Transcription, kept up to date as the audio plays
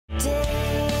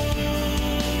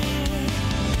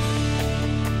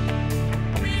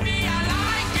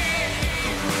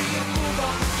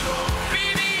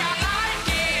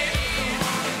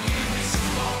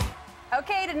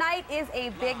is a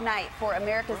big night for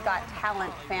America's Got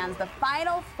Talent fans. The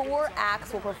final 4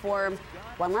 acts will perform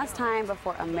one last time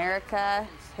before America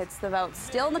hits the vote.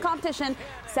 Still in the competition,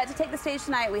 set to take the stage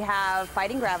tonight, we have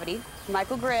Fighting Gravity,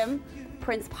 Michael Grimm,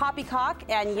 Prince Poppycock,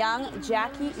 and young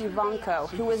Jackie Ivanko,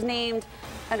 who was named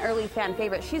an early fan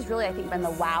favorite. She's really, I think, been the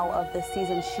wow of this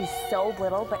season. She's so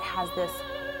little, but has this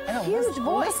huge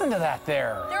voice. Listen to that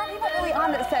there. There were people early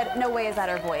on that said, no way is that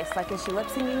her voice. Like, is she lip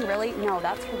syncing? Really? No,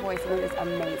 that's her voice, and it is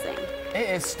amazing. It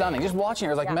is stunning. Just watching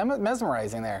her is like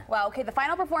mesmerizing there. Well, okay, the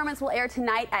final performance will air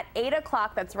tonight at 8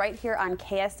 o'clock. That's right here on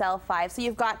KSL 5. So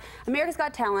you've got America's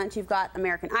Got Talent, you've got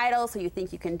American Idol, So You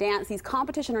Think You Can Dance. These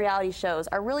competition reality shows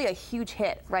are really a huge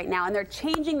hit right now, and they're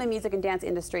changing the music and dance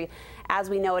industry as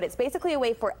we know it. It's basically a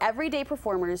way for everyday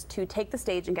performers to take the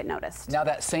stage and get noticed. Now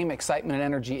that same excitement and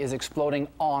energy is exploding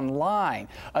online.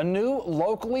 A new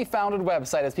locally founded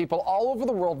website has people all over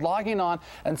the world logging on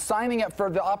and signing up for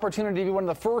the opportunity to be one of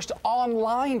the first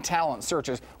online talent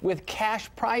searches with cash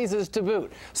prizes to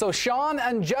boot. So Sean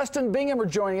and Justin Bingham are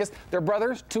joining us. They're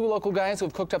brothers, 2 local guys who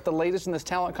have cooked up the latest in this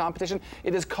talent competition.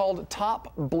 It is called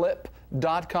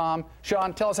TopBlip.com.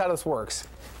 Sean, tell us how this works.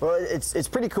 Well, it's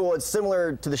pretty cool. It's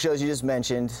similar to the shows you just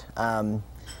mentioned.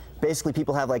 Basically,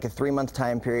 people have like a 3-month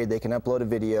time period. They can upload a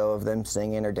video of them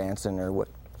singing or dancing or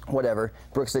whatever.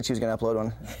 Brooke said she was going to upload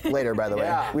one later, by the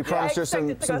way. We promised her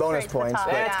some bonus points.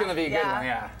 That's going to be a good one,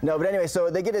 yeah. No, but anyway, so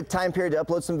they get a time period to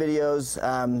upload some videos.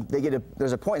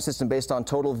 There's a point system based on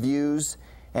total views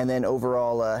and then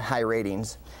overall high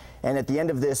ratings. And at the end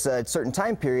of this certain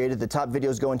time period, the top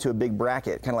videos go into a big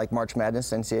bracket, kind of like March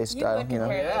Madness, NCAA style. You would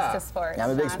compare this to sports. Yeah,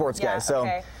 I'm a big sports guy, so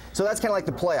that's kind of like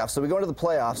the playoffs. So we go into the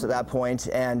playoffs at that point,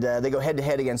 and they go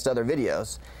head-to-head against other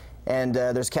videos. And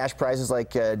there's cash prizes,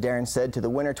 like Darren said, to the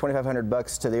winner,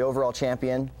 $2,500 to the overall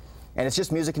champion. And it's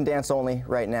just music and dance only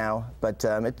right now, but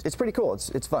it's pretty cool.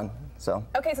 It's fun. So.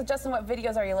 Okay, so Justin, what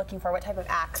videos are you looking for? What type of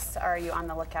acts are you on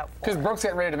the lookout for? Because Brooke's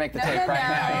getting ready to make the tape right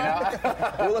now, you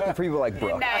know? We're looking for people like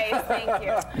Brooke. Nice, thank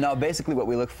you. No, basically what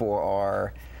we look for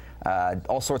are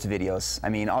all sorts of videos. I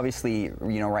mean, obviously,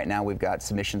 you know, right now we've got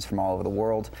submissions from all over the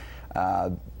world.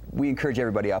 We encourage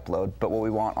everybody to upload, but what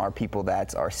we want are people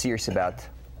that are serious about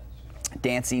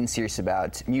dancing, serious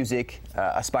about music,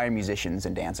 aspiring musicians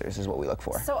and dancers is what we look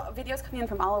for. So videos coming in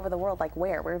from all over the world, like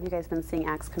where? Where have you guys been seeing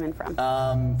acts come in from?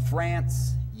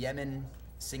 France, Yemen,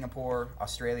 Singapore,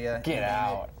 Australia. Get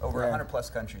out. Over 100 plus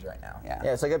countries right now. Yeah,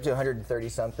 it's like up to 130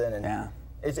 something. And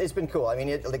it's been cool. I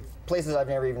mean, like places I've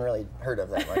never even really heard of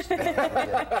that much.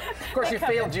 Of course, you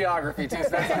failed geography too, so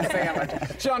that's not saying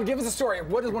much. Sean, give us a story.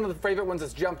 What is one of the favorite ones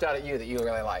that's jumped out at you that you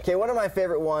really like? Okay, one of my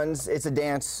favorite ones, it's a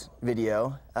dance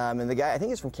video. And the guy, I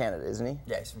think he's from Canada, isn't he?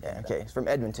 Yeah, he's from Canada. Okay, he's from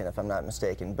Edmonton, if I'm not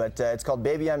mistaken. But it's called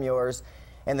Baby I'm Yours.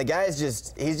 And the guy's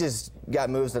he's just got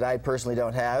moves that I personally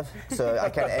don't have, so I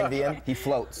kind of envy him. He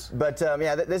floats. But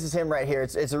yeah, this is him right here.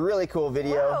 It's a really cool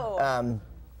video.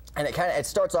 And it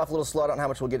starts off a little slow. I don't know how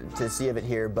much we'll get to see of it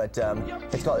here, but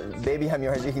it's called Baby I'm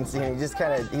Yours. You can see him.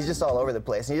 He's just all over the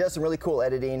place. And he does some really cool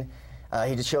editing.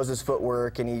 He just shows his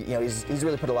footwork, and he's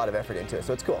really put a lot of effort into it.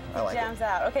 So it's cool. I like it. Jams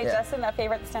out. Okay, Justin, that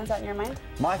favorite that stands out in your mind?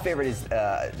 My favorite is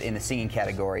in the singing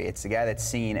category. It's the guy that's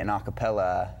singing an a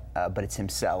cappella, but it's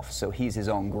himself. So he's his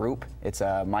own group. It's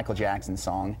a Michael Jackson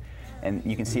song, and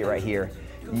you can see it right here.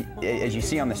 As you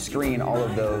see on the screen, all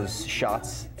of those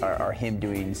shots are him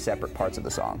doing separate parts of the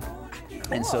song.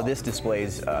 And so this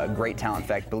displays great talent. In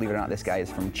fact, believe it or not, this guy is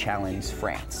from Challenge,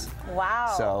 France.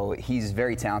 Wow. So he's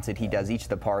very talented. He does each of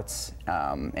the parts,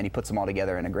 and he puts them all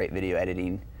together in a great video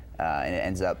editing. And it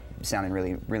ends up sounding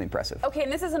really, really impressive. Okay,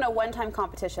 and this isn't a one-time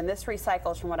competition. This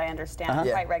recycles, from what I understand,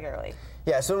 quite regularly.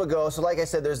 Yeah, so it'll go. So like I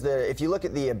said, if you look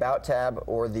at the About tab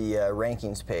or the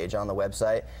rankings page on the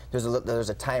website, there's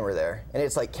a timer there, and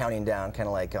it's like counting down, kind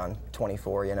of like on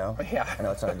 24, you know? Yeah. I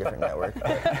know it's on a different network.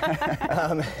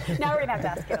 Now we're gonna have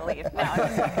to ask you to leave.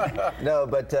 No,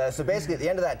 but so basically at the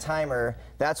end of that timer,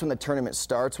 that's when the tournament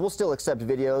starts. We'll still accept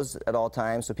videos at all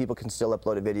times, so people can still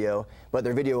upload a video, but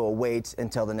their video will wait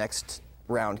until the next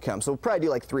round comes. So we'll probably do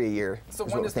like 3 a year. So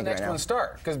when does the next one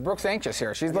start? Because Brooke's anxious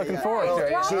here. She's looking forward to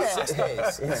it. 6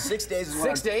 days. 6 days is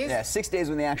 6 days? Yeah, 6 days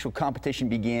when the actual competition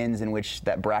begins, in which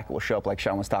that bracket will show up like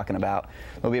Sean was talking about.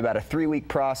 There'll be about a 3-week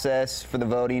process for the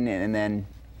voting, and then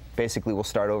basically we'll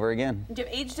start over again. Do you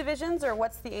have age divisions, or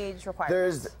what's the age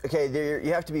requirement?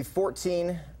 You have to be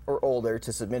 14 or older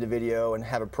to submit a video and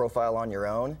have a profile on your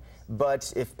own.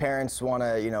 But if parents want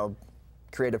to,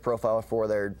 create a profile for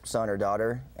their son or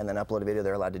daughter and then upload a video,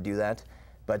 they're allowed to do that.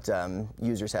 but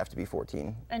users have to be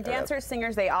 14. And dancers,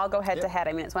 singers, they all go head to head.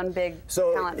 I mean, it's one big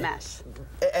talent mesh.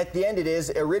 At the end, it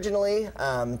is. Originally,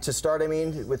 to start, I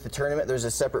mean, with the tournament, there's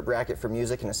a separate bracket for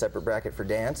music and a separate bracket for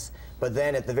dance. But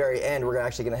then at the very end, we're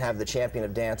actually going to have the champion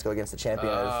of dance go against the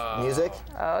champion of music.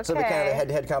 Okay. So it'll be kind of a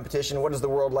head-to-head competition. What does the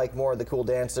world like more, the cool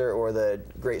dancer or the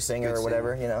great singer or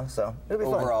whatever, you know? So it'll be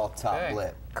fun. Overall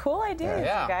TopBlip. Cool idea,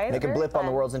 guys. Make a Very blip on the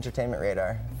fun. world's entertainment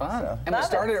radar. Fun. So. And we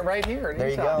started it right here. There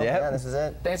you go. Yep. Yeah, this is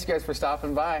it. Thanks, you guys, for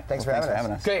stopping by. Thanks for having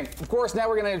us. Okay, of course, now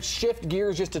we're going to shift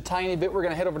gears just a tiny bit. We're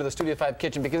going to head over to the Studio 5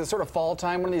 kitchen because it's sort of fall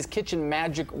time, one of these kitchen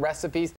magic recipes.